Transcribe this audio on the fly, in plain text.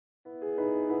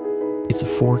It's a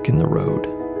fork in the road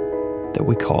that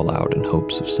we call out in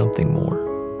hopes of something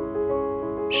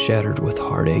more. Shattered with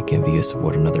heartache, envious of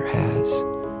what another has,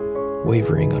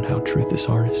 wavering on how truth is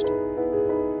harnessed.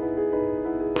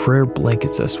 Prayer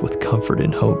blankets us with comfort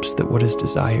in hopes that what is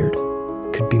desired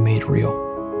could be made real.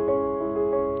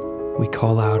 We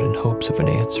call out in hopes of an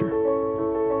answer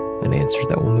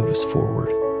that will move us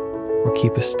forward or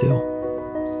keep us still.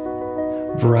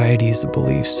 Varieties of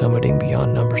beliefs summiting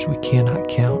beyond numbers we cannot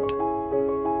count.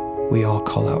 We all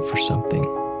call out for something.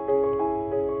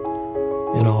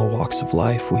 In all walks of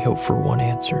life, we hope for one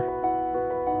answer.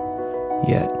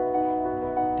 Yet,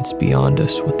 it's beyond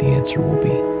us what the answer will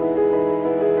be.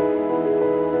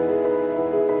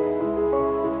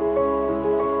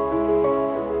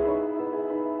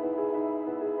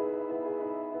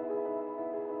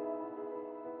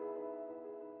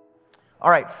 All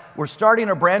right, we're starting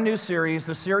a brand new series.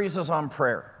 The series is on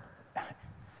prayer.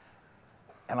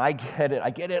 And I get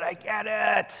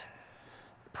it.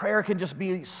 Prayer can just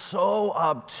be so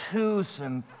obtuse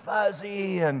and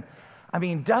fuzzy. And I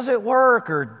mean, does it work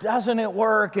or doesn't it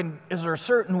work? And is there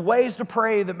certain ways to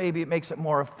pray that maybe it makes it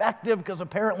more effective because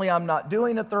apparently I'm not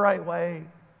doing it the right way?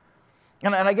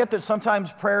 And I get that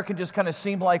sometimes prayer can just kind of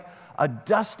seem like a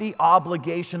dusty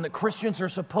obligation that Christians are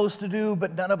supposed to do,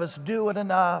 but none of us do it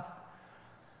enough.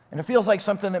 And it feels like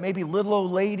something that maybe little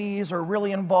old ladies are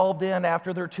really involved in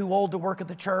after they're too old to work at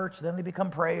the church. Then they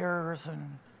become prayers.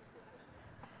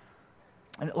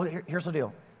 And here's the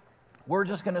deal. We're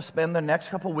just going to spend the next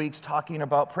couple weeks talking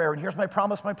about prayer. And here's my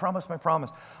promise.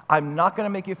 I'm not going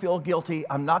to make you feel guilty.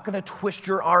 I'm not going to twist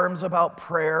your arms about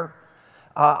prayer.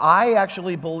 I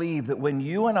actually believe that when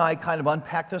you and I kind of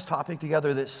unpack this topic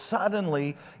together, that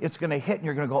suddenly it's going to hit and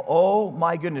you're going to go, oh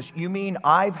my goodness, you mean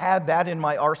I've had that in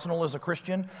my arsenal as a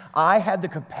Christian? I had the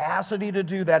capacity to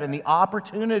do that and the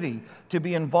opportunity to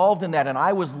be involved in that, and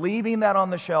I was leaving that on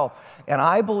the shelf. And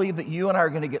I believe that you and I are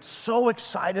going to get so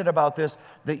excited about this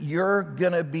that you're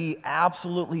going to be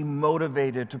absolutely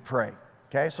motivated to pray.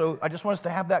 Okay, so I just want us to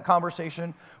have that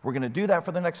conversation. We're going to do that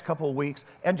for the next couple of weeks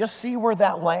and just see where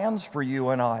that lands for you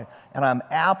and I. And I'm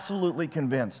absolutely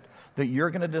convinced that you're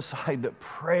going to decide that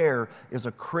prayer is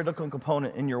a critical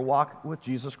component in your walk with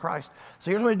Jesus Christ.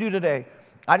 So here's what I do today.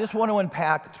 I just want to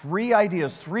unpack 3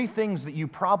 ideas, 3 things that you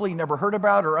probably never heard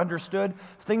about or understood,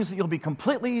 things that you'll be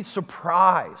completely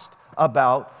surprised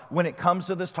about when it comes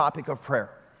to this topic of prayer.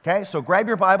 Okay, so grab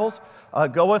your Bibles,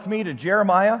 go with me to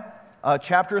Jeremiah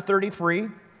chapter 33,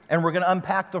 and we're going to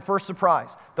unpack the first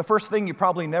surprise, the first thing you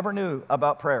probably never knew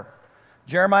about prayer.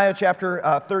 Jeremiah chapter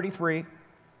 33.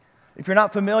 If you're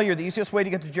not familiar, the easiest way to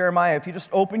get to Jeremiah, if you just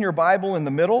open your Bible in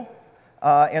the middle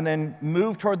and then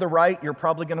move toward the right, you're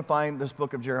probably going to find this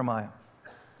book of Jeremiah.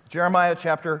 Jeremiah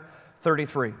chapter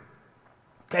 33.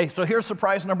 Okay, so here's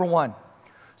surprise number 1.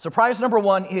 Surprise number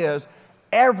 1 is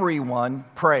everyone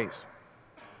prays.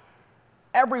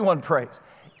 Everyone prays.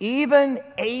 Even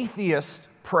atheists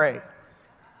pray.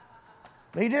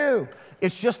 They do.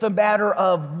 It's just a matter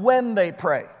of when they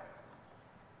pray.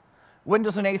 When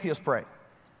does an atheist pray?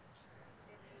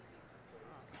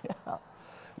 Yeah.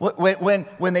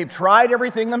 When they've tried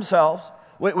everything themselves,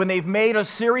 when they've made a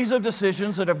series of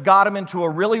decisions that have got them into a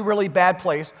really, really bad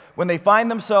place, when they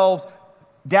find themselves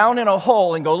down in a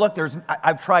hole and go, look,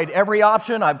 I've tried every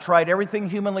option, I've tried everything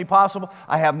humanly possible,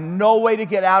 I have no way to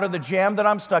get out of the jam that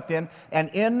I'm stuck in,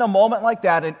 and in a moment like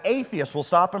that, an atheist will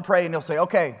stop and pray and he'll say,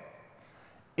 okay,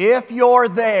 if you're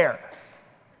there,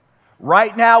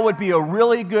 right now would be a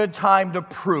really good time to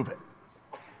prove it.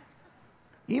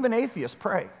 Even atheists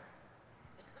pray.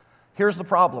 Here's the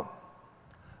problem.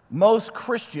 Most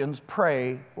Christians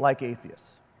pray like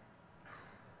atheists.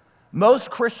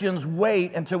 Most Christians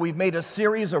wait until we've made a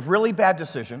series of really bad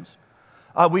decisions.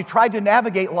 We've tried to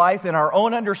navigate life in our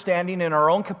own understanding, in our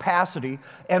own capacity,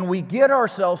 and we get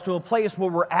ourselves to a place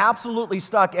where we're absolutely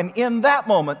stuck. And in that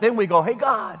moment, then we go, hey,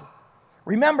 God,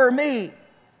 remember me.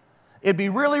 It'd be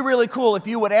really, really cool if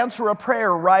you would answer a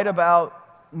prayer right about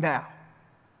now.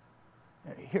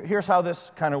 Here's how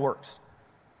this kind of works.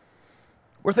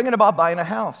 We're thinking about buying a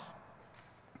house.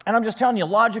 And I'm just telling you,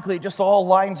 logically, it just all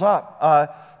lines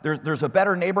up. There's a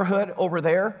better neighborhood over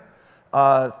there.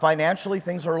 Financially,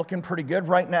 things are looking pretty good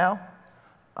right now.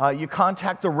 You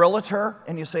contact the realtor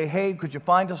and you say, hey, could you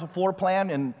find us a floor plan?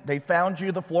 And they found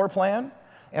you the floor plan.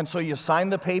 And so you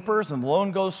sign the papers and the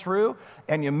loan goes through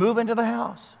and you move into the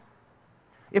house.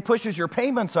 It pushes your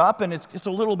payments up and it's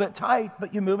a little bit tight,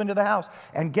 but you move into the house.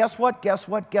 And guess what?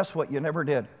 You never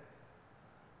did.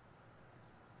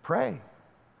 Pray.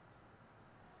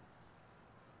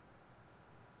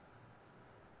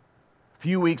 A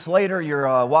few weeks later, you're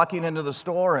walking into the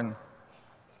store and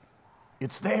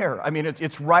It's there. I mean,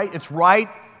 it's right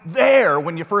there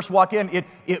when you first walk in.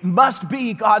 It must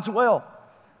be God's will.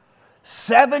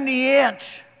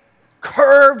 70-inch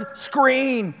curved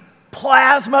screen,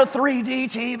 plasma 3D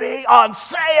TV on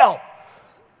sale.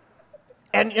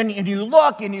 And you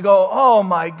look and you go, oh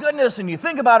my goodness, and you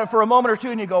think about it for a moment or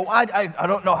two and you go, I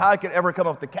don't know how I could ever come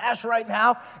up with the cash right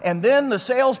now. And then the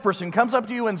salesperson comes up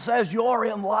to you and says, you're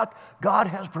in luck. God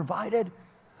has provided.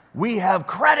 We have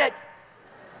credit,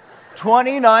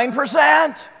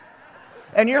 29%.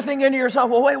 And you're thinking to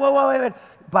yourself, well, wait.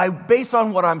 Based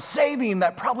on what I'm saving,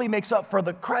 that probably makes up for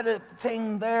the credit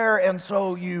thing there. And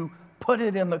so you put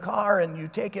it in the car and you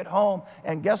take it home.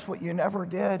 And guess what you never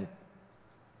did?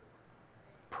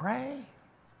 Pray.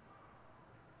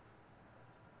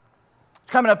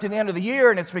 It's coming up to the end of the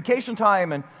year and it's vacation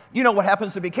time, and you know what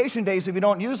happens to vacation days if you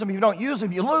don't use them. If you don't use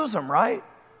them, you lose them, right?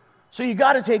 So you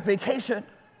got to take vacation.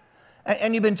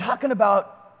 And you've been talking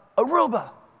about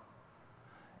Aruba.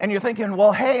 And you're thinking,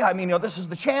 well, hey, I mean, this is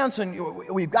the chance, and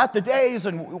we've got the days,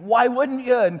 and why wouldn't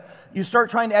you? And you start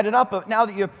trying to add it up, but now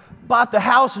that you've bought the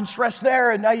house and stretched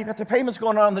there, and now you've got the payments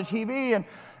going on the TV,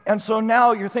 and so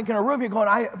now you're thinking of Aruba, you're going,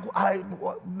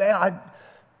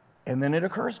 and then it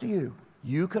occurs to you,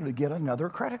 you could get another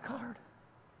credit card.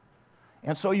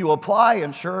 And so you apply,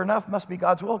 and sure enough, must be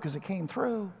God's will because it came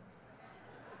through.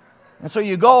 And so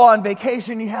you go on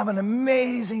vacation, you have an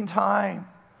amazing time,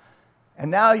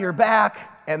 and now you're back,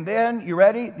 and then, you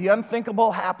ready? The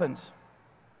unthinkable happens.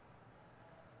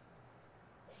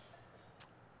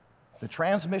 The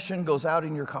transmission goes out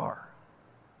in your car.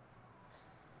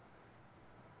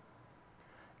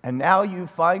 And now you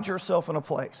find yourself in a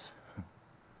place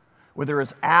where there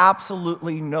is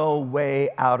absolutely no way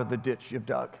out of the ditch you've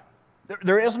dug.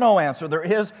 There is no answer. There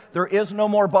is no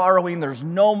more borrowing. There's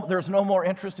no more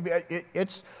interest to be.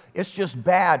 It's just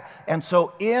bad. And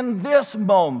so in this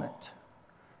moment,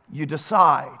 you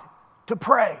decide to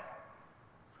pray.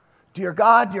 Dear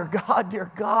God, dear God, dear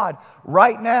God,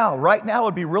 right now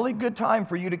would be a really good time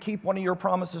for you to keep one of your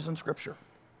promises in Scripture.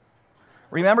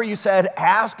 Remember you said,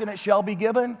 ask and it shall be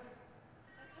given.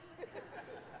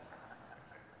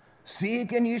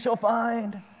 Seek and you shall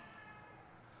find.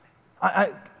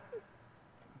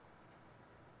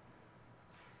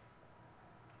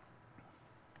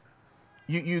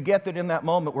 You get that in that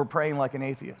moment we're praying like an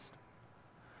atheist.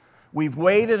 We've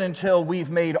waited until we've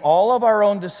made all of our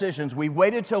own decisions. We've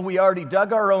waited till we already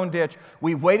dug our own ditch.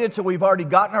 We've waited till we've already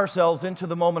gotten ourselves into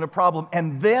the moment of problem,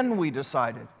 and then we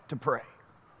decided to pray.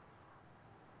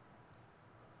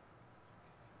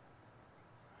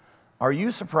 Are you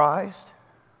surprised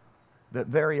that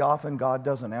very often God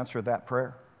doesn't answer that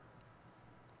prayer?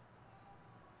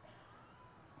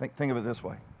 Think of it this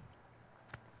way.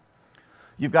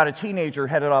 You've got a teenager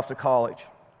headed off to college.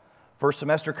 First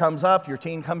semester comes up, your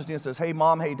teen comes to you and says, hey,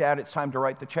 Mom, hey, Dad, it's time to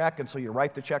write the check. And so you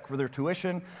write the check for their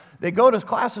tuition. They go to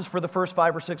classes for the first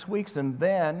 5 or 6 weeks, and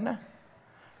then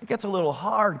it gets a little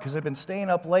hard because they've been staying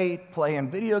up late playing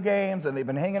video games, and they've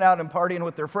been hanging out and partying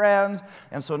with their friends,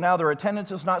 and so now their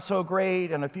attendance is not so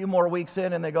great, and a few more weeks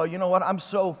in, and they go, you know what, I'm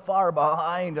so far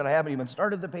behind, and I haven't even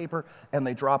started the paper, and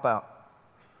they drop out.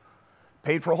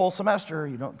 Paid for a whole semester,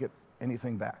 you don't get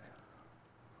anything back.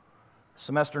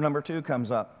 Semester number 2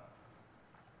 comes up.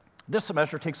 This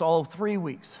semester takes all of 3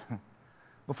 weeks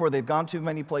before they've gone too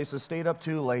many places, stayed up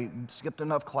too late, skipped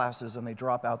enough classes, and they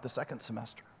drop out the second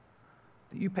semester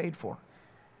that you paid for.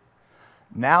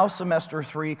 Now semester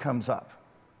 3 comes up.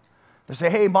 They say,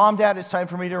 hey, Mom, Dad, it's time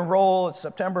for me to enroll. It's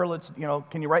September.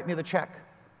 Can you write me the check?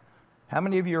 How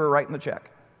many of you are writing the check?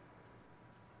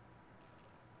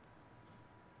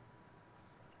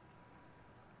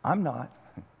 I'm not.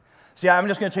 See, I'm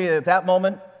just going to tell you that at that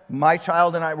moment, my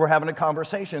child and I were having a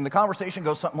conversation. The conversation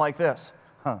goes something like this.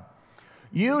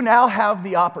 You now have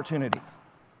the opportunity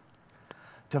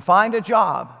to find a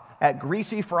job at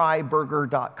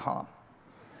greasyfryburger.com.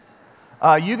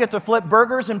 You get to flip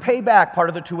burgers and pay back part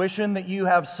of the tuition that you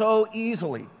have so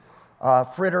easily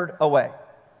frittered away.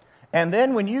 And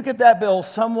then when you get that bill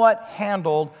somewhat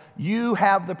handled, you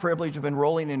have the privilege of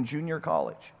enrolling in junior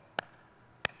college.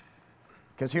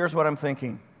 Because here's what I'm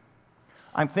thinking.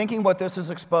 I'm thinking what this has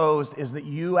exposed is that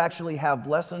you actually have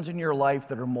lessons in your life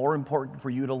that are more important for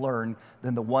you to learn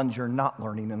than the ones you're not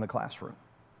learning in the classroom.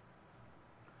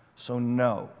 So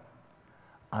no,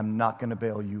 I'm not going to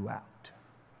bail you out.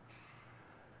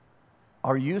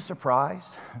 Are you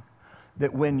surprised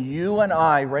that when you and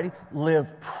I,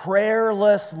 live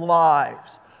prayerless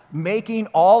lives, making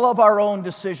all of our own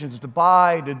decisions to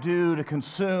buy, to do, to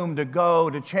consume, to go,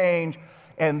 to change,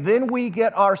 and then we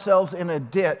get ourselves in a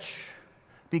ditch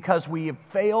because we have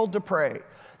failed to pray,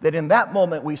 that in that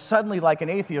moment we suddenly, like an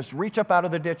atheist, reach up out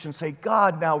of the ditch and say,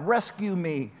 God, now rescue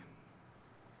me.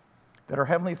 That our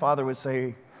Heavenly Father would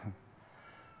say,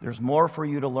 there's more for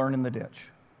you to learn in the ditch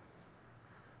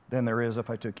than there is if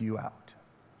I took you out.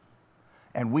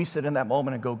 And we sit in that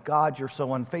moment and go, God, you're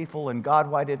so unfaithful, and God,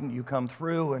 why didn't you come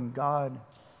through? And God,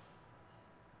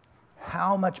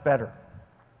 how much better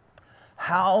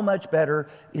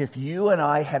if you and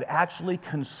I had actually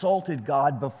consulted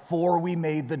God before we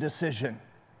made the decision,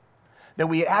 that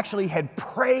we actually had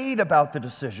prayed about the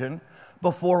decision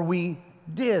before we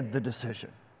did the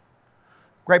decision.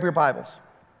 Grab your Bibles.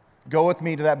 Go with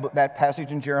me to that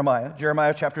passage in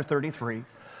Jeremiah chapter 33,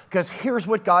 because here's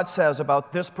what God says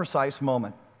about this precise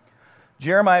moment.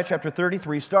 Jeremiah chapter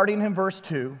 33, starting in verse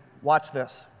 2, watch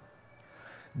this.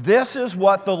 This is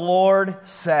what the Lord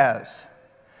says.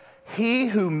 He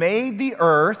who made the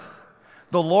earth,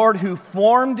 the Lord who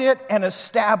formed it and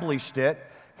established it,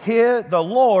 the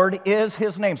Lord is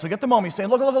his name. So get the moment. He's saying,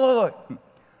 look.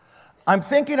 I'm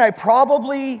thinking I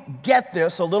probably get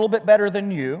this a little bit better than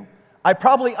you. I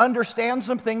probably understand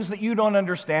some things that you don't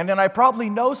understand, and I probably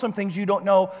know some things you don't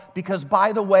know because,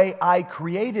 by the way, I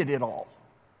created it all.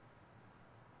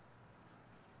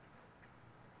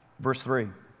 Verse 3,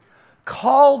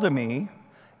 call to me,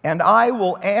 and I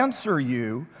will answer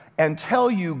you and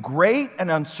tell you great and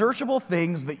unsearchable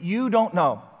things that you don't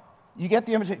know. You get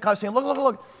the invitation. God's saying,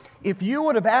 look. If you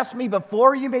would have asked me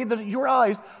before you made your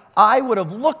eyes, I would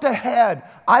have looked ahead.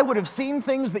 I would have seen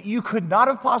things that you could not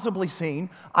have possibly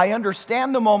seen. I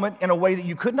understand the moment in a way that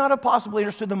you could not have possibly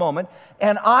understood the moment.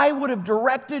 And I would have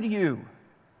directed you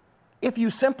if you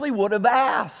simply would have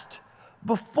asked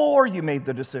before you made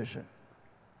the decision.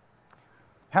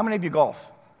 How many of you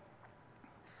golf?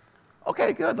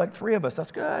 Okay, good, like 3 of us.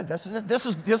 That's good. This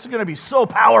is going to be so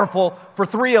powerful for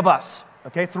 3 of us.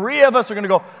 Okay, 3 of us are going to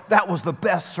go, that was the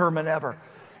best sermon ever.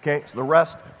 Okay, so the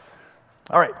rest.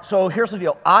 All right, so here's the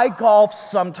deal. I golf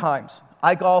sometimes.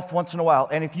 I golf once in a while.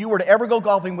 And if you were to ever go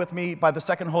golfing with me, by the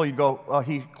second hole, you'd go,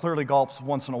 he clearly golfs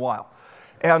once in a while.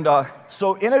 And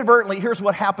so inadvertently, here's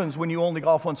what happens when you only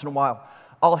golf once in a while.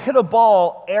 I'll hit a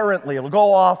ball errantly. It'll go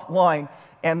offline,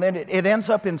 and then it ends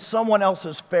up in someone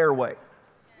else's fairway.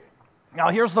 Now,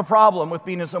 here's the problem with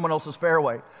being in someone else's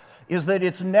fairway, is that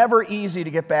it's never easy to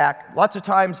get back. Lots of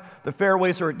times the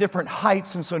fairways are at different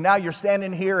heights, and so now you're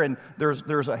standing here and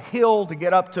there's a hill to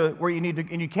get up to where you need to,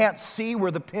 and you can't see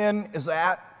where the pin is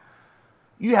at.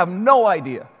 You have no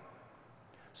idea.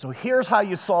 So here's how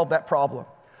you solve that problem.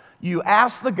 You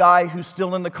ask the guy who's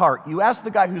still in the cart. You ask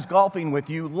the guy who's golfing with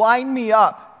you, line me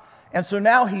up. And so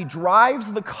now he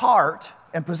drives the cart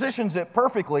and positions it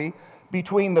perfectly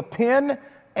between the pin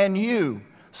and you,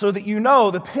 so that you know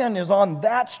the pin is on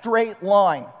that straight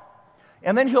line.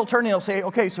 And then he'll turn and he'll say,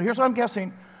 okay, so here's what I'm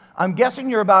guessing. I'm guessing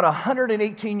you're about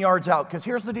 118 yards out, because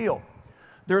here's the deal.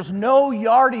 There's no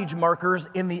yardage markers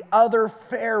in the other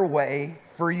fairway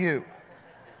for you.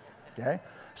 Okay?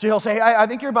 So he'll say, I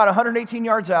think you're about 118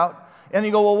 yards out. And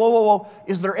you go, whoa.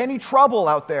 Is there any trouble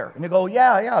out there? And you go,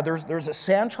 yeah, there's a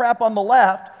sand trap on the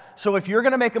left. So if you're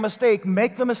going to make a mistake,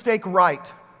 make the mistake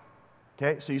right.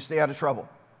 Okay? So you stay out of trouble.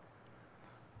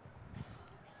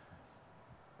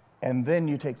 And then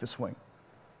you take the swing.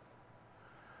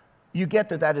 You get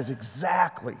that is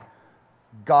exactly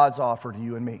God's offer to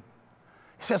you and me.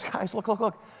 He says, guys,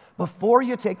 look. Before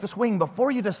you take the swing, before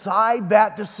you decide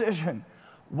that decision,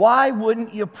 why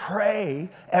wouldn't you pray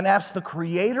and ask the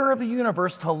creator of the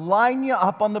universe to line you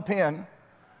up on the pin,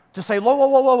 to say,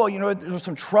 whoa, you know, there's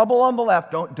some trouble on the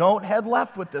left. Don't head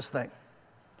left with this thing.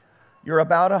 You're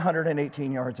about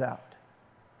 118 yards out.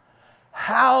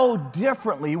 How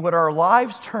differently would our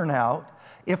lives turn out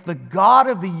if the God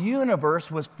of the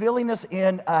universe was filling us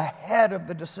in ahead of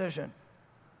the decision?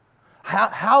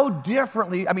 How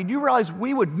differently, I mean, you realize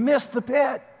we would miss the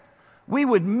pit. We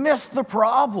would miss the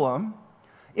problem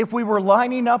if we were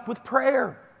lining up with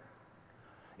prayer.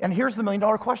 And here's the $1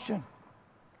 million question.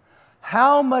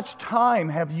 How much time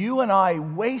have you and I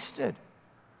wasted?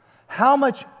 How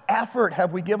much effort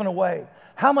have we given away?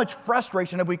 How much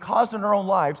frustration have we caused in our own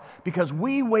lives because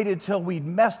we waited till we'd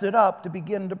messed it up to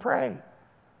begin to pray?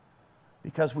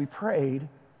 Because we prayed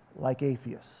like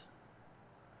atheists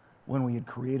when we had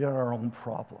created our own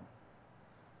problem.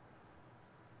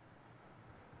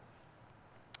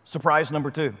 Surprise number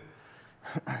 2.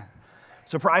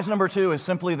 Surprise number 2 is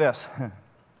simply this.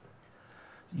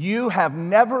 You have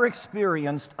never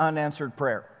experienced unanswered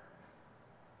prayer.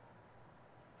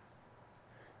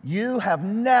 You have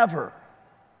never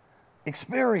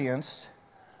experienced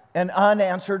an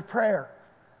unanswered prayer.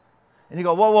 And you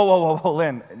go, whoa,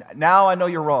 Lynn, now I know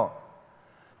you're wrong.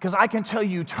 Because I can tell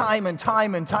you time and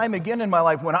time and time again in my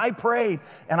life, when I prayed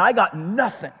and I got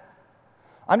nothing,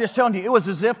 I'm just telling you, it was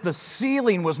as if the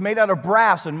ceiling was made out of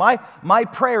brass, and my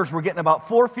prayers were getting about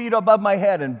 4 feet above my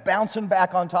head and bouncing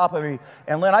back on top of me.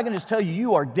 And Lynn, I can just tell you,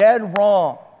 you are dead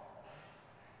wrong.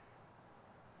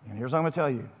 And here's what I'm going to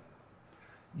tell you.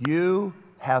 You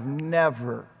have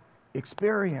never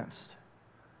experienced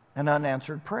an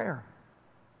unanswered prayer.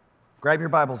 Grab your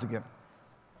Bibles again.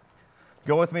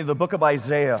 Go with me to the book of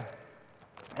Isaiah.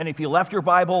 And if you left your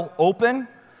Bible open,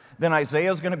 then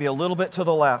Isaiah is going to be a little bit to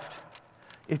the left.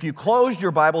 If you closed your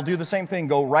Bible, do the same thing.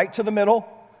 Go right to the middle,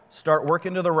 start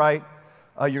working to the right.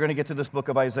 You're going to get to this book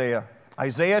of Isaiah.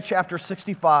 Isaiah chapter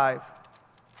 65.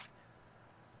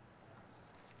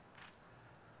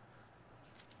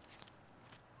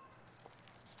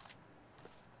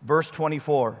 Verse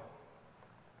 24.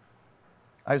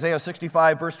 Isaiah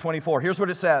 65, verse 24. Here's what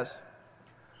it says.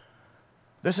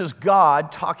 This is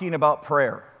God talking about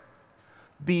prayer.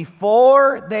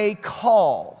 Before they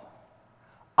call,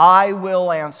 I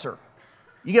will answer.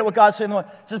 You get what God's saying? It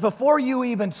says, before you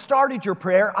even started your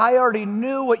prayer, I already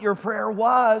knew what your prayer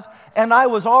was, and I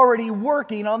was already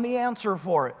working on the answer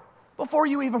for it. Before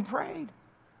you even prayed.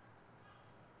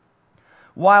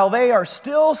 While they are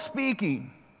still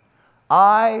speaking,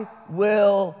 I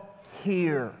will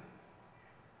hear.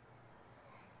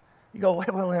 You go,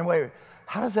 wait.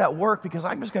 How does that work? Because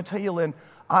I'm just going to tell you, Lynn,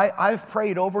 I've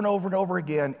prayed over and over and over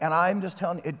again, and I'm just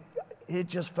telling you, it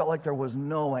just felt like there was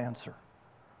no answer.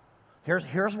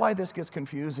 Here's why this gets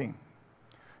confusing.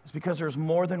 It's because there's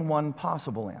more than one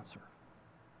possible answer.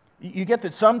 You get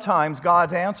that sometimes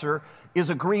God's answer is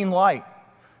a green light.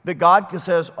 That God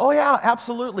says, oh yeah,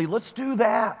 absolutely, let's do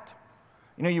that.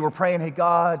 You know, you were praying, hey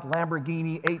God,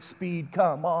 Lamborghini 8-speed,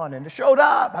 come on, and it showed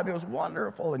up. I mean, it was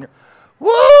wonderful. And you're,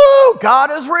 woo,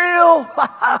 God is real.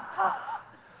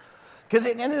 Because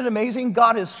isn't it amazing?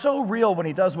 God is so real when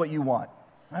he does what you want.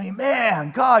 I mean,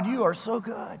 man, God, you are so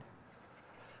good.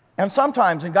 And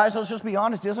sometimes, and guys, let's just be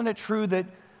honest, isn't it true that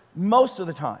most of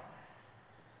the time,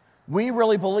 we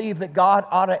really believe that God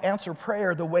ought to answer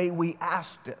prayer the way we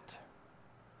asked it.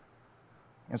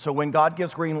 And so when God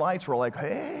gives green lights, we're like,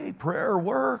 hey, prayer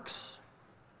works.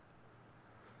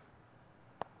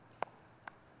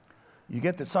 You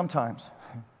get that sometimes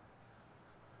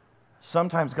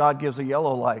God gives a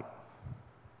yellow light.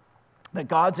 That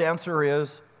God's answer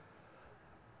is,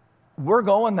 we're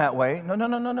going that way.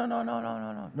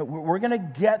 No. We're going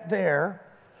to get there,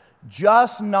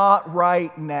 just not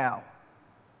right now.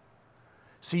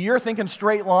 See, you're thinking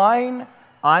straight line.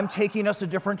 I'm taking us a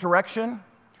different direction.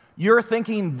 You're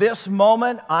thinking this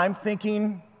moment. I'm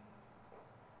thinking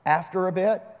after a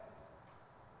bit.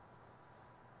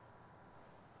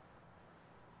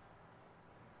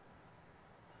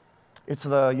 It's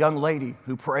the young lady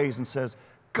who prays and says,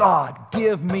 God,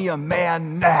 give me a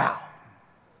man now.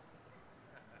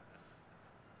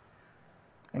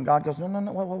 And God goes, no,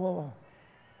 whoa.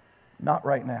 Not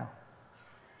right now.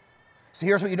 See,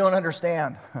 here's what you don't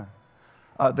understand.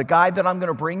 The guy that I'm going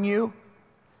to bring you,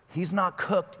 he's not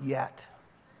cooked yet.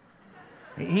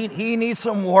 He needs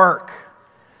some work.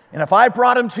 And if I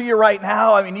brought him to you right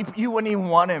now, I mean, you wouldn't even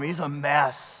want him. He's a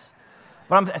mess.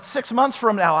 But 6 months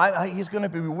from now, he's going to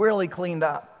be really cleaned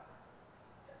up.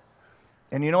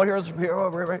 And you know, here's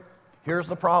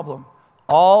the problem.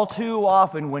 All too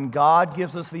often, when God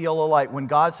gives us the yellow light, when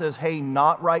God says, hey,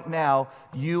 not right now,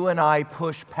 you and I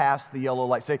push past the yellow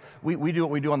light. Say, we do what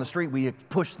we do on the street. We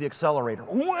push the accelerator.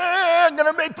 I'm going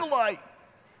to make the light.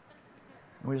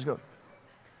 And we just go.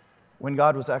 When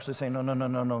God was actually saying, no,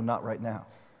 not right now.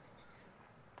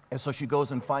 And so she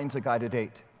goes and finds a guy to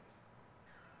date.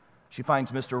 She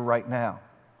finds Mr. Right Now.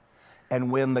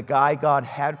 And when the guy God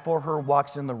had for her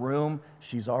walks in the room,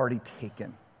 she's already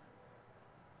taken.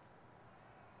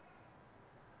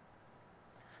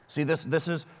 See, this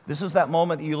is that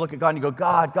moment that you look at God and you go,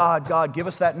 God, give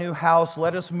us that new house.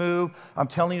 Let us move. I'm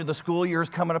telling you, the school year is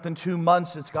coming up in 2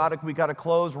 months. We got to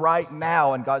close right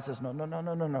now. And God says, no,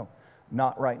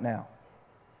 not right now.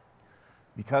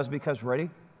 Because ready?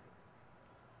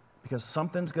 Because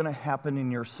something's going to happen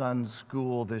in your son's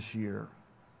school this year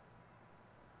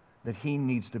that he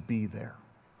needs to be there.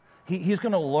 He's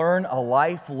going to learn a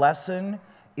life lesson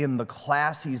in the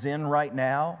class he's in right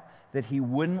now that he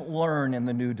wouldn't learn in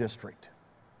the new district.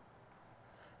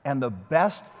 And the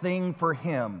best thing for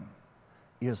him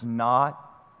is not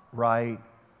right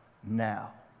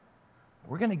now.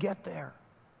 We're going to get there.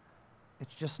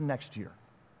 It's just next year.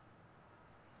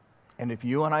 And if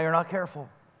you and I are not careful,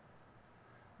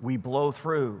 we blow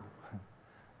through,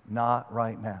 not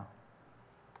right now.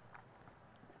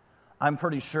 I'm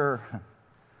pretty sure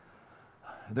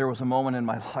there was a moment in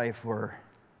my life where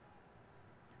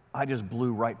I just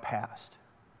blew right past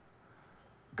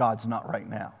God's not right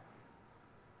now.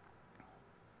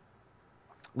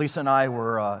 Lisa and I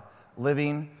were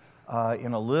living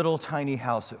in a little tiny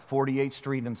house at 48th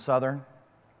Street in Southern.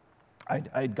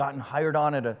 I'd gotten hired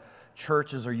on at a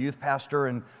church as our youth pastor,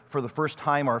 and for the first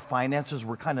time our finances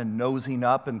were kind of nosing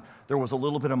up, and there was a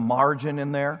little bit of margin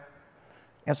in there.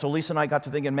 And so Lisa and I got to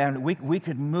thinking, man, we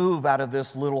could move out of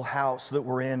this little house that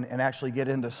we're in and actually get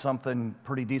into something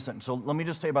pretty decent. So let me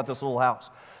just tell you about this little house.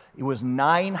 It was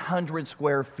 900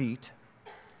 square feet.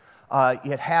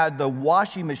 It had the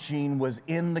washing machine was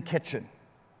in the kitchen.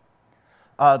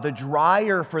 The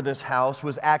dryer for this house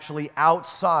was actually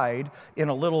outside in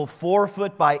a little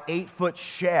 4-foot by 8-foot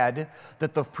shed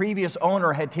that the previous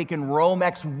owner had taken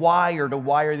Romex wire to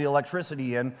wire the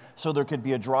electricity in so there could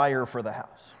be a dryer for the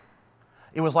house.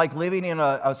 It was like living in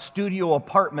a studio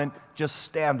apartment, just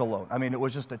standalone. I mean, it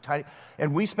was just a tiny...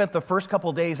 And we spent the first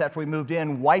couple days after we moved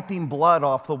in wiping blood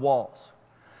off the walls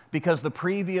because the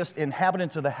previous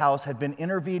inhabitants of the house had been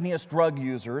intravenous drug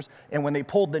users, and when they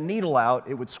pulled the needle out,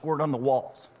 it would squirt on the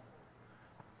walls.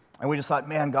 And we just thought,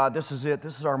 man, God, this is it.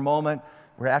 This is our moment.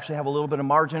 We actually have a little bit of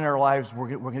margin in our lives.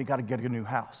 We're going to got to get a new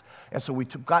house. And so we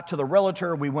got to the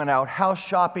realtor. We went out house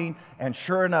shopping, and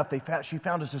sure enough, she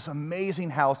found us this amazing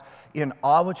house in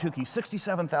Ahwatukee,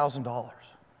 $67,000.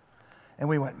 And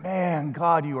we went, man,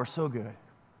 God, you are so good.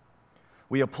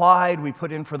 We applied. We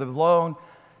put in for the loan.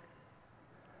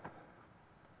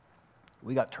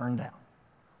 We got turned down.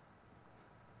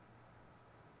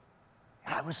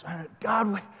 And I was,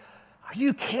 God, are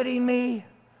you kidding me?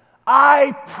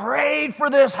 I prayed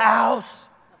for this house.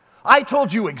 I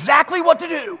told you exactly what to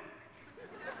do.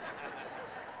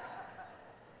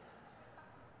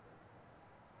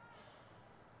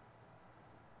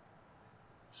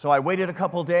 So I waited a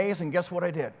couple days, and guess what I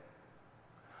did?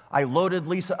 I loaded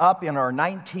Lisa up in our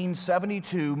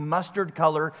 1972 mustard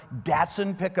color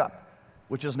Datsun pickup,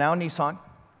 which is now Nissan,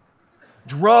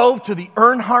 drove to the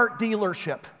Earnhardt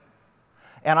dealership,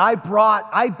 and I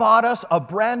bought us a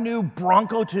brand new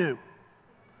Bronco 2.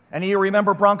 Any of you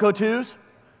remember Bronco 2s?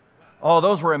 Oh,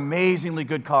 those were amazingly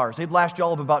good cars. They'd last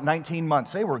y'all about 19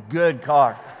 months. They were good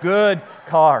cars.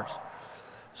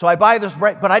 So I buy this,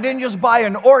 but I didn't just buy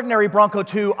an ordinary Bronco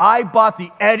 2. I bought the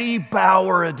Eddie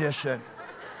Bauer edition.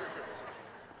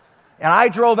 And I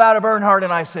drove out of Earnhardt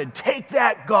and I said, take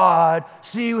that, God,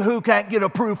 see who can't get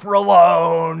approved for a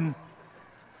loan.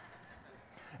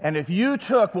 And if you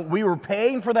took what we were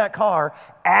paying for that car,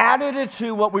 added it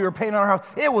to what we were paying on our house,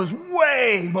 it was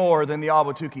way more than the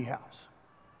Ahwatukee house.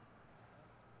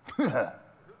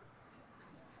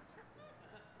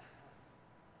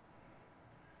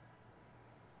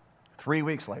 3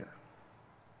 weeks later,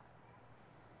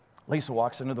 Lisa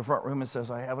walks into the front room and says,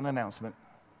 I have an announcement.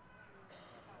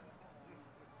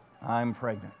 I'm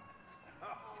pregnant.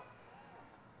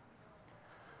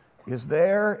 Is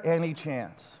there any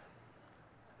chance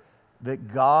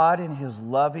that God, in His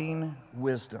loving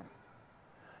wisdom,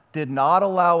 did not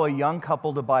allow a young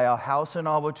couple to buy a house in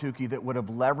Ahwatukee that would have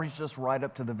leveraged us right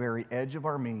up to the very edge of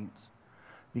our means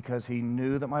because He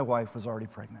knew that my wife was already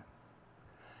pregnant?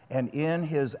 And in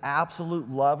His absolute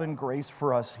love and grace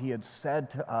for us, He had said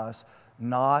to us,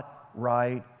 not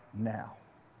right now.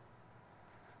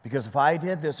 Because if I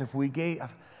did this, if we gave,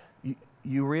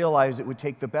 you realize it would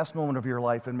take the best moment of your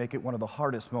life and make it one of the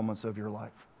hardest moments of your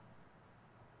life.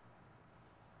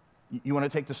 You want to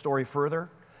take the story further?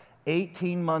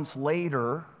 18 months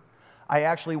later, I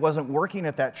actually wasn't working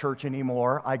at that church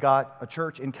anymore. I got a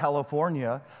church in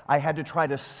California. I had to try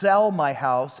to sell my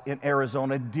house in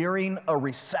Arizona during a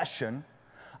recession.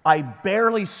 I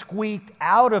barely squeaked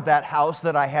out of that house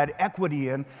that I had equity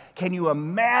in. Can you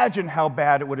imagine how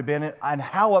bad it would have been and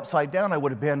how upside down I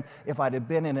would have been if I'd have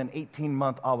been in an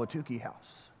 18-month Ahwatukee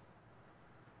house?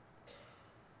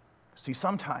 See,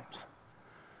 sometimes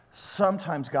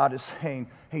God is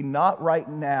saying, hey, not right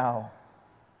now.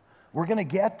 We're going to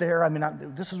get there. I mean,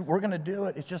 we're going to do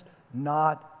it. It's just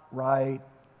not right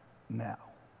now.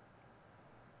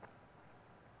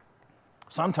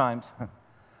 Sometimes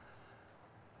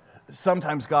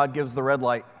God gives the red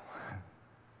light.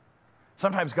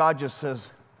 Sometimes God just says,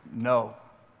 no.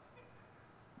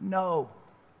 No.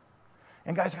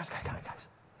 And guys,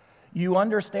 you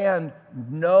understand,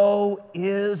 no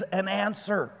is an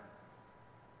answer.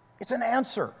 It's an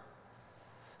answer.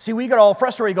 See, we get all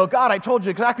frustrated. We go, God, I told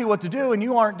you exactly what to do, and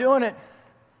you aren't doing it.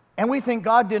 And we think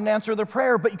God didn't answer the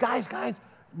prayer. But guys,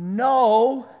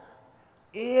 no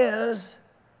is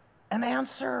an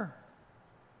answer.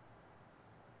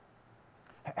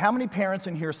 How many parents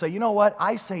in here say, you know what,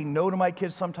 I say no to my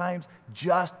kids sometimes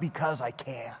just because I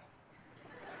can,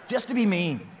 just to be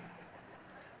mean?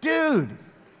 Dude,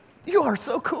 you are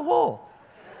so cool.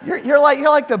 You're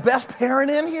like the best parent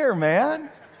in here, man.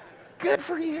 Good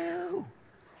for you.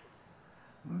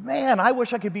 Man, I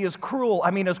wish I could be as cruel,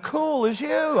 as cool as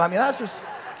you. That's just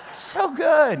so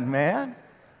good, man.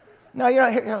 Now,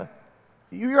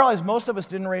 you realize most of us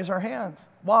didn't raise our hands.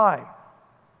 Why?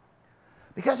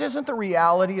 Because isn't the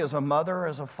reality as a mother,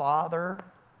 as a father,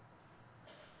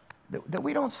 that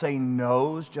we don't say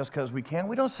no's just because we can?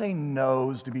 We don't say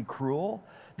no's to be cruel.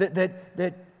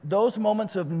 That those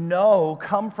moments of no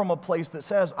come from a place that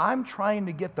says, I'm trying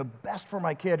to get the best for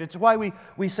my kid. It's why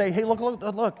we say, hey,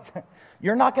 look,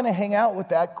 you're not going to hang out with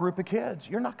that group of kids.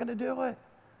 You're not going to do it.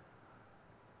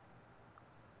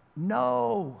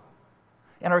 No.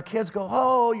 And our kids go,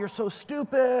 oh, you're so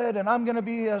stupid, and I'm going to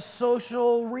be a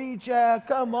social reject.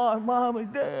 Come on, Mom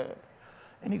and Dad.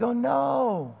 And you go,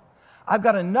 no. I've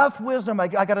got enough wisdom, I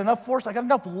got enough force, I got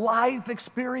enough life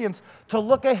experience to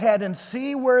look ahead and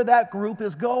see where that group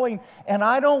is going, and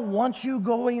I don't want you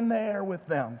going there with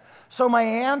them. So my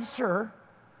answer,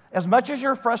 as much as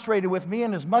you're frustrated with me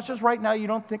and as much as right now you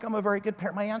don't think I'm a very good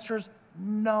parent, my answer is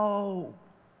no.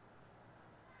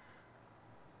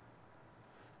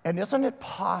 And isn't it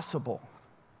possible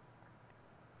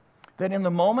that in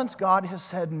the moments God has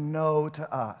said no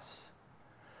to us,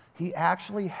 He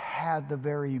actually had the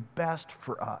very best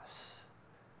for us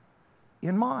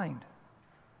in mind?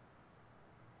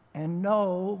 And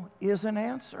no is an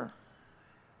answer.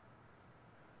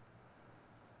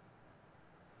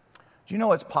 Do you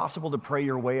know it's possible to pray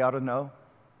your way out of no?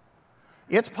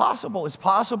 It's possible. It's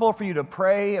possible for you to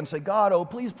pray and say, God, oh,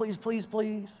 please, please, please,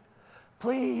 please,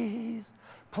 please,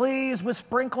 please, with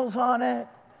sprinkles on it.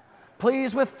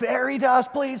 Please, with fairy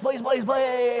dust. Please, please, please,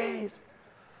 please.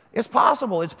 It's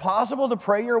possible. It's possible to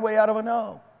pray your way out of a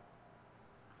no.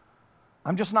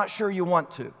 I'm just not sure you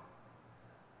want to.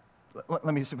 Let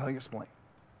me see if I can explain.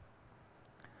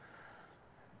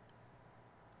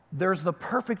 There's the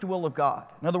perfect will of God.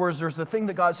 In other words, there's the thing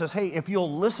that God says, hey, if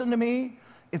you'll listen to me,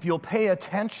 if you'll pay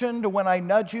attention to when I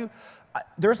nudge you,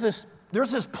 there's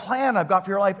this plan I've got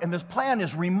for your life, and this plan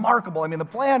is remarkable. The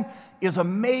plan is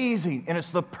amazing, and it's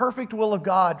the perfect will of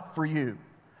God for you.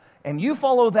 And you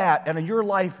follow that, and your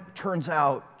life turns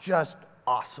out just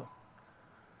awesome.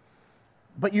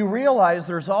 But you realize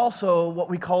there's also what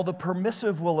we call the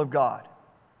permissive will of God.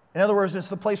 In other words, it's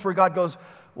the place where God goes,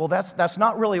 well, that's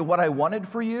not really what I wanted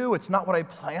for you. It's not what I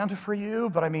planned for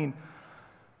you. But I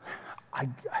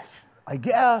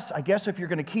guess if you're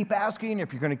going to keep asking,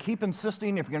 if you're going to keep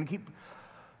insisting, if you're going to keep,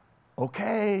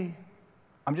 okay.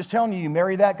 I'm just telling you, you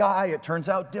marry that guy, it turns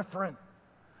out different.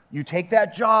 You take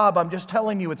that job, I'm just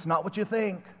telling you, it's not what you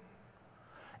think.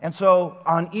 And so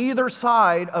on either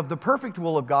side of the perfect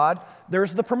will of God,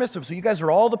 there's the permissive. So you guys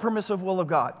are all the permissive will of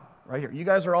God, right here. You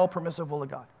guys are all permissive will of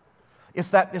God.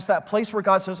 It's that place where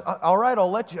God says, all right, I'll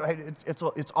let you.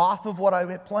 It's off of what I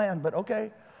had planned, but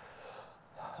okay,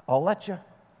 I'll let you.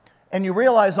 And you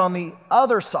realize on the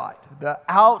other side, the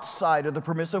outside of the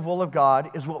permissive will of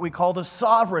God is what we call the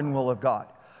sovereign will of God,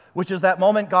 which is that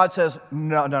moment God says,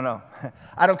 no.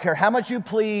 I don't care how much you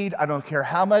plead. I don't care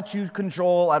how much you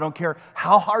control. I don't care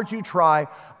how hard you try.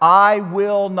 I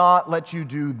will not let you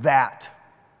do that.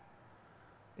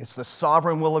 It's the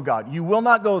sovereign will of God. You will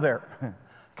not go there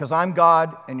because I'm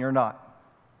God and you're not.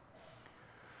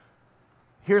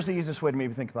 Here's the easiest way to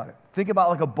maybe think about it. Think about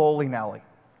like a bowling alley.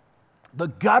 The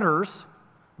gutters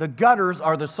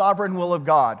are the sovereign will of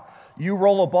God. You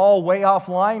roll a ball way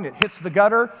offline, it hits the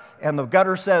gutter, and the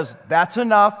gutter says, that's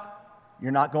enough.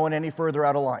 You're not going any further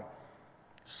out of line.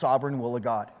 Sovereign will of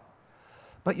God.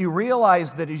 But you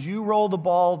realize that as you roll the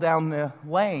ball down the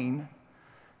lane,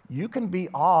 you can be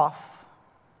off.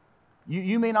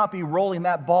 You may not be rolling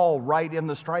that ball right in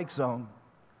the strike zone.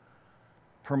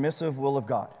 Permissive will of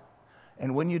God.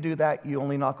 And when you do that, you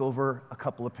only knock over a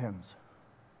couple of pins.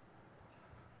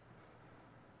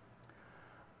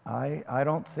 I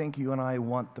don't think you and I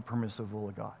want the permissive will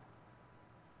of God.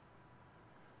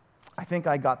 I think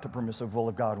I got the permissive will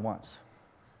of God once.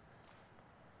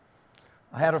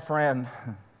 I had a friend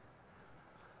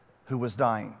who was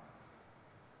dying.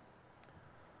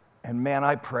 And man,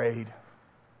 I prayed.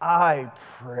 I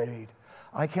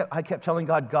kept telling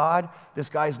God, this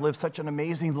guy's lived such an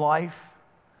amazing life.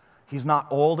 He's not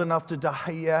old enough to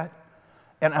die yet.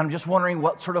 And I'm just wondering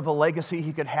what sort of a legacy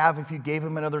he could have if you gave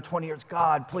him another 20 years.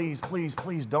 God, please, please,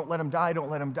 please, don't let him die,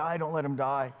 don't let him die, don't let him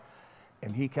die.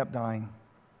 And he kept dying.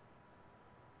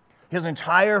 His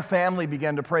entire family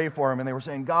began to pray for him, and they were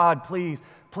saying, God, please,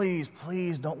 please,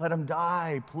 please don't let him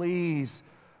die. Please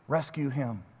rescue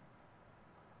him.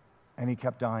 And he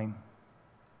kept dying.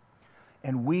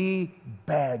 And we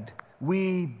begged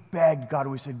God.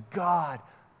 We said, God,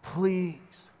 please.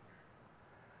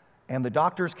 And the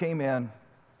doctors came in,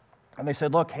 and they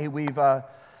said, look, hey, we've got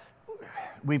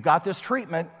this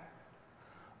treatment.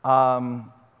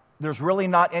 There's really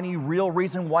not any real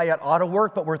reason why it ought to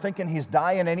work, but we're thinking he's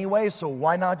dying anyway, so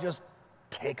why not just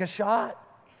take a shot?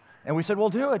 And we said, well,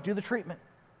 do it. Do the treatment.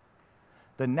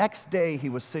 The next day, he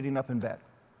was sitting up in bed.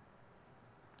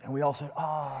 And we all said,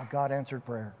 oh, God answered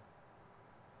prayer.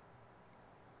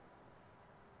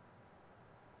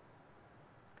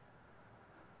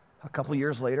 A couple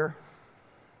years later,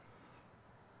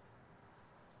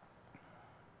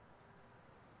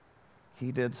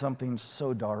 he did something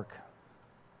so dark,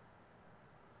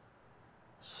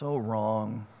 so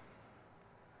wrong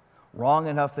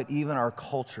enough that even our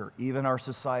culture, even our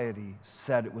society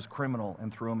said it was criminal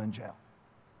and threw him in jail.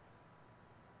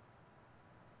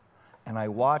 And I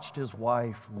watched his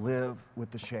wife live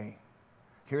with the shame.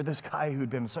 Here this guy who'd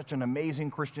been such an amazing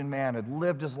Christian man, had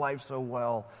lived his life so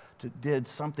well, did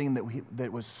something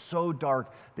that was so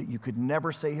dark that you could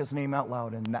never say his name out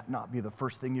loud and that not be the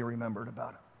first thing you remembered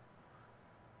about him.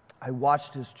 I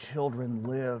watched his children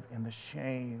live in the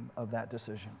shame of that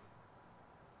decision.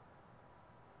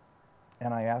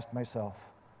 And I asked myself,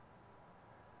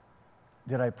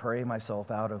 did I pray myself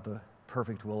out of the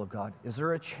perfect will of God? Is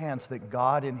there a chance that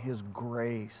God in his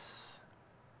grace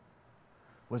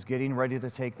was getting ready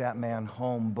to take that man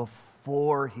home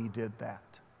before he did that,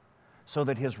 so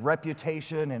that his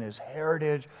reputation and his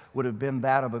heritage would have been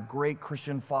that of a great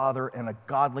Christian father and a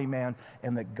godly man,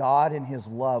 and that God in his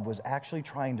love was actually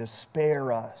trying to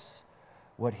spare us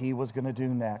what he was going to do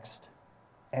next,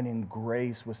 and in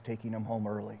grace was taking him home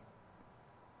early.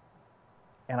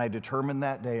 And I determined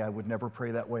that day I would never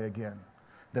pray that way again,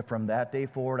 that from that day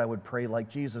forward I would pray like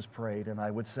Jesus prayed, and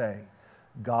I would say,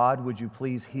 God, would you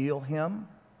please heal him?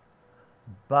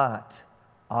 But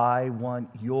I want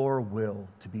your will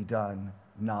to be done,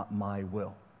 not my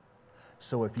will.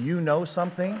 So if you know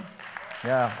something,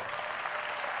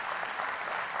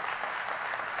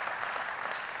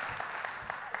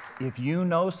 if you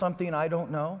know something I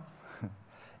don't know,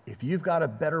 if you've got a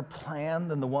better plan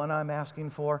than the one I'm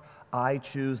asking for, I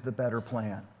choose the better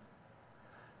plan.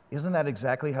 Isn't that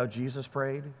exactly how Jesus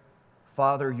prayed?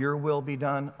 Father, your will be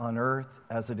done on earth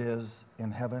as it is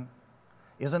in heaven.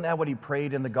 Isn't that what he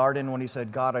prayed in the garden when he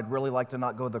said, God, I'd really like to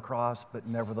not go to the cross, but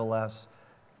nevertheless,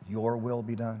 your will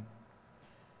be done?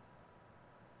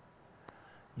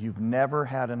 You've never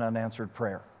had an unanswered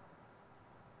prayer.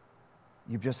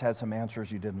 You've just had some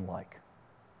answers you didn't like.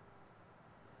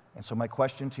 And so my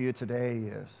question to you today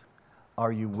is,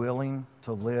 are you willing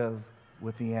to live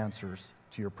with the answers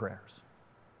to your prayers?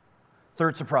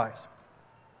 Third surprise.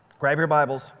 Grab your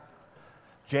Bibles.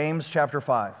 James chapter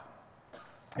 5.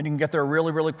 And you can get there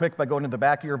really, really quick by going to the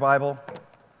back of your Bible.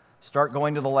 Start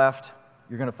going to the left.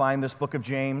 You're going to find this book of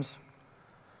James.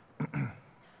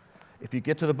 If you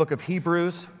get to the book of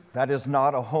Hebrews, that is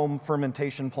not a home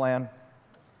fermentation plan.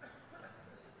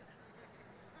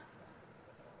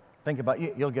 Think about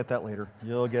it. You'll get that later.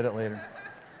 You'll get it later.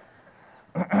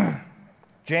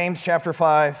 James chapter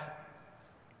 5.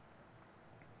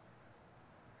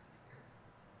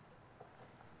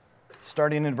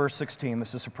 Starting in verse 16,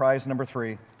 this is surprise number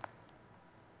 3.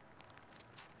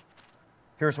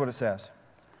 Here's what it says.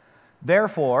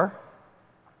 Therefore,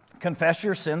 confess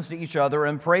your sins to each other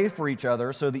and pray for each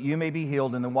other so that you may be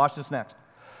healed. And then watch this next.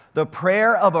 The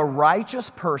prayer of a righteous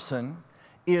person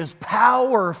is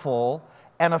powerful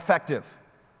and effective.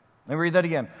 Let me read that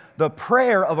again. The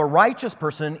prayer of a righteous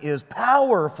person is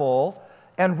powerful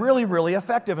and really, really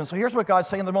effective. And so here's what God's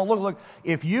saying to them. Look,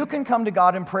 if you can come to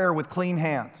God in prayer with clean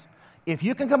hands, if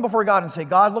you can come before God and say,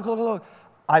 God, look,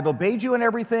 I've obeyed you in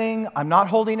everything. I'm not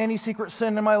holding any secret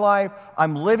sin in my life.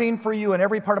 I'm living for you in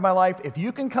every part of my life. If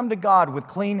you can come to God with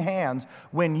clean hands,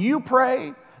 when you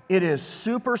pray, it is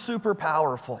super, super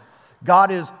powerful.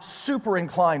 God is super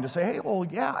inclined to say, hey, well,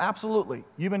 yeah, absolutely.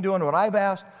 You've been doing what I've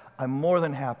asked. I'm more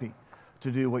than happy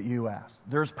to do what you asked.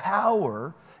 There's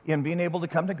power in being able to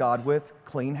come to God with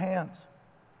clean hands.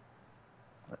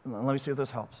 Let me see if this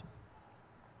helps.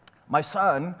 My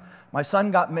son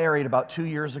got married about 2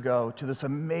 years ago to this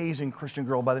amazing Christian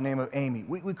girl by the name of Amy.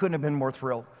 We couldn't have been more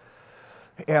thrilled.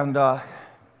 And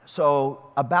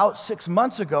so about 6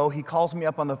 months ago, he calls me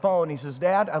up on the phone. He says,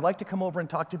 Dad, I'd like to come over and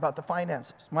talk to you about the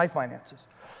finances, my finances.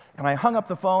 And I hung up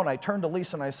the phone. I turned to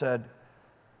Lisa and I said,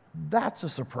 that's a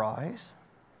surprise.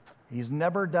 He's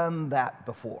never done that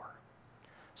before.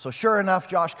 So sure enough,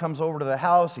 Josh comes over to the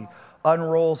house. He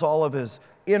unrolls all of his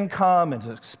income and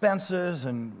his expenses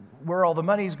and where all the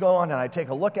money's going. And I take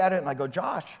a look at it and I go,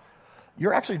 Josh,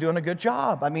 you're actually doing a good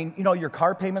job. I mean, you know, your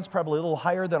car payment's probably a little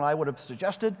higher than I would have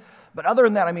suggested. But other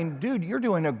than that, I mean, dude, you're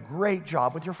doing a great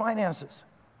job with your finances.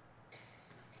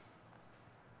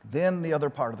 Then the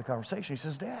other part of the conversation, he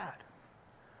says, Dad,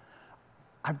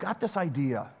 I've got this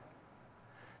idea.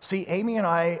 See, Amy and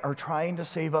I are trying to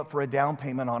save up for a down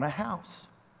payment on a house.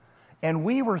 And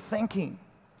we were thinking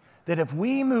that if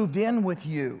we moved in with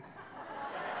you,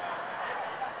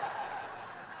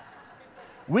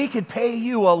 we could pay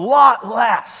you a lot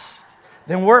less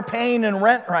than we're paying in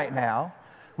rent right now.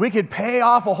 We could pay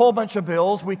off a whole bunch of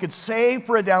bills. We could save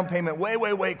for a down payment way,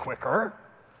 way, way quicker.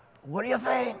 What do you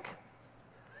think?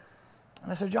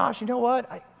 And I said, Josh, you know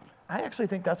what? I actually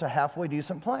think that's a halfway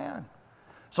decent plan.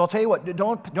 So I'll tell you what,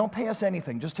 don't pay us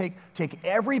anything. Just take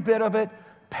every bit of it,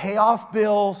 pay off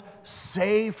bills,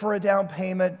 save for a down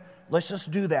payment. Let's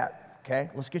just do that, okay?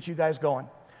 Let's get you guys going.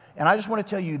 And I just want to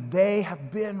tell you, they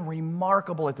have been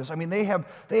remarkable at this. I mean, they have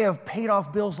paid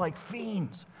off bills like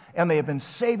fiends. And they have been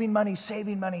saving money.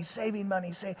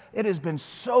 It has been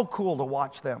so cool to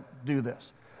watch them do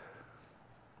this.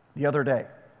 The other day,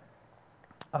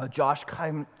 Josh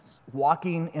came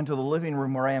walking into the living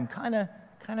room where I am kind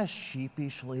of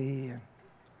sheepishly. And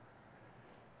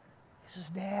he says,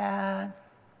 Dad,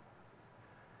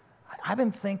 I've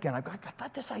been thinking, I've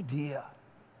got this idea.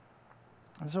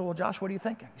 I said, well, Josh, what are you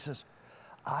thinking? He says,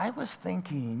 I was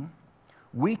thinking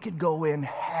we could go in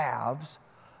halves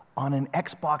on an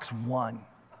Xbox One.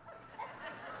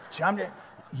 See,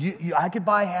 I could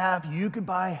buy half, you could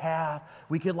buy half.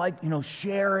 We could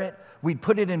share it. We'd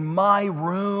put it in my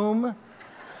room,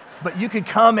 but you could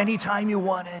come anytime you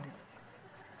wanted.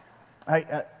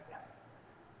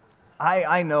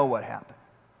 I know what happened.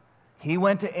 He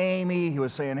went to Amy. He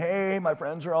was saying, hey, my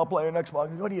friends are all playing Xbox.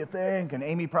 What do you think? And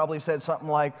Amy probably said something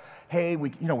like, hey,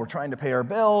 we're trying to pay our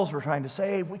bills. We're trying to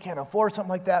save. We can't afford something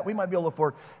like that. We might be able to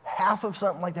afford half of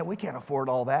something like that. We can't afford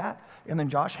all that. And then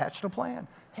Josh hatched a plan.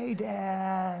 Hey,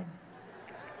 Dad.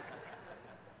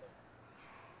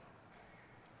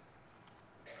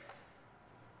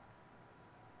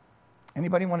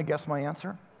 Anybody want to guess my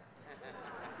answer?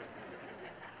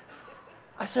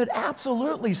 I said,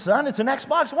 absolutely, son. It's an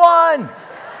Xbox One.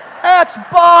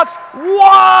 Xbox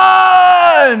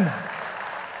One.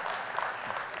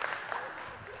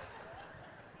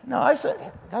 No, I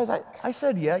said, guys, I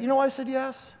said yeah. You know why I said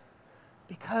yes?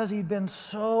 Because he'd been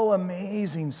so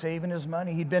amazing saving his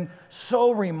money. He'd been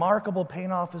so remarkable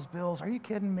paying off his bills. Are you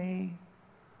kidding me?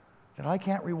 That I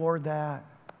can't reward that?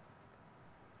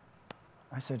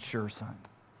 I said, sure, son.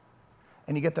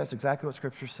 And you get that's exactly what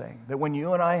Scripture's saying. That when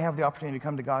you and I have the opportunity to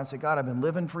come to God and say, God, I've been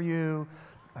living for you.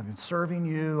 I've been serving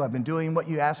you. I've been doing what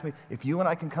you asked me. If you and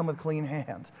I can come with clean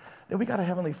hands, then we got a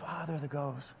Heavenly Father that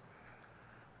goes,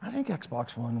 I think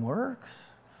Xbox One works.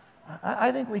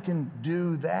 I think we can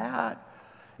do that.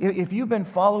 If you've been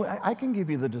following, I can give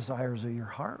you the desires of your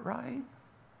heart, right?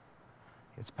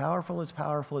 It's powerful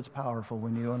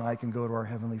when you and I can go to our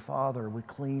Heavenly Father with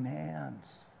clean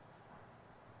hands.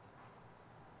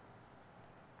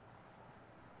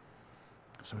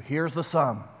 So here's the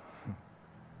sum.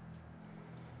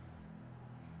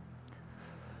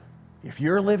 If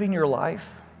you're living your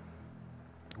life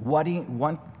wanting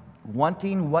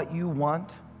what you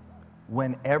want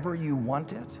whenever you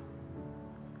want it,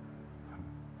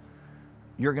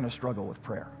 you're going to struggle with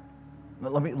prayer.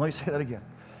 Let me say that again.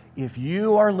 If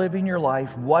you are living your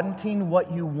life wanting what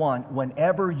you want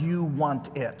whenever you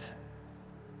want it,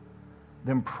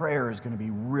 then prayer is going to be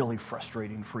really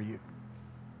frustrating for you.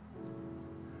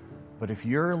 But if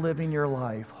you're living your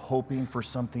life hoping for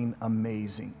something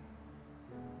amazing,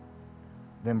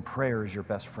 then prayer is your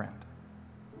best friend.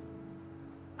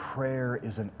 Prayer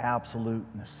is an absolute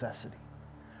necessity.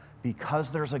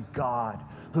 Because there's a God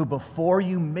who, before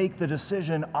you make the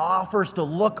decision, offers to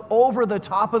look over the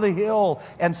top of the hill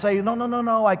and say,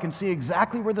 no, I can see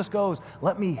exactly where this goes.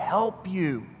 Let me help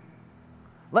you.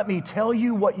 Let me tell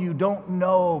you what you don't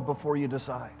know before you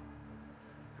decide.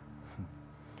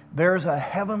 There's a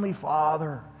Heavenly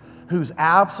Father who's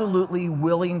absolutely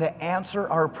willing to answer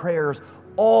our prayers,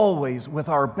 always with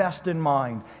our best in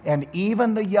mind. And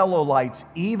even the yellow lights,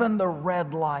 even the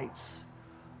red lights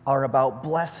are about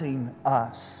blessing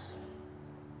us.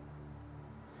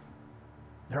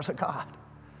 There's a God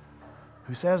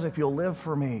who says, if you'll live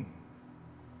for me,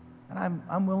 and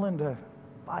I'm willing to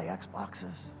buy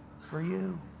Xboxes for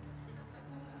you.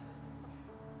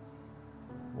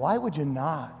 Why would you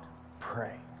not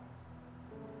pray?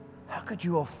 How could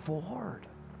you afford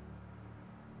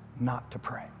not to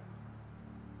pray?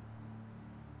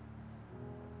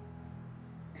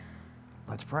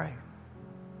 Let's pray.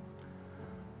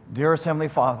 Dearest Heavenly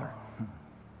Father,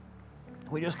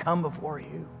 we just come before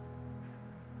you.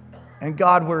 And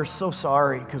God, we're so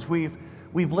sorry because we've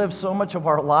lived so much of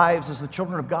our lives as the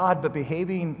children of God, but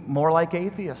behaving more like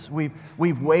atheists. We've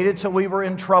waited till we were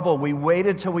in trouble. We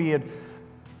waited till we had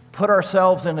put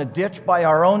ourselves in a ditch by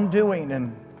our own doing,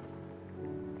 and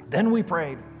then we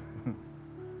prayed.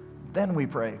 Then we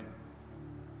prayed.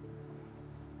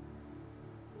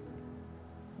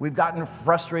 We've gotten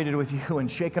frustrated with you and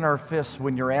shaken our fists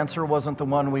when your answer wasn't the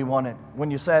one we wanted.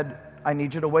 When you said, I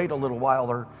need you to wait a little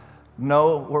while, or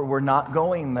no, we're not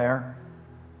going there.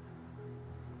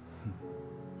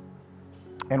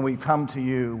 And we come to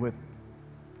you with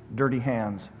dirty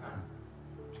hands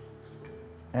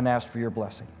and asked for your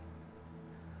blessing.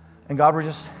 And God,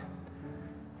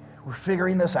 we're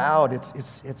figuring this out.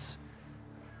 It's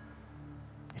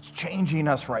changing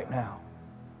us right now.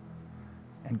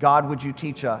 And God, would you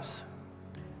teach us?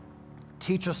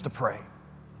 Teach us to pray.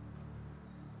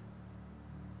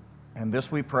 And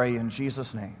this we pray in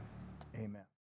Jesus' name. Amen.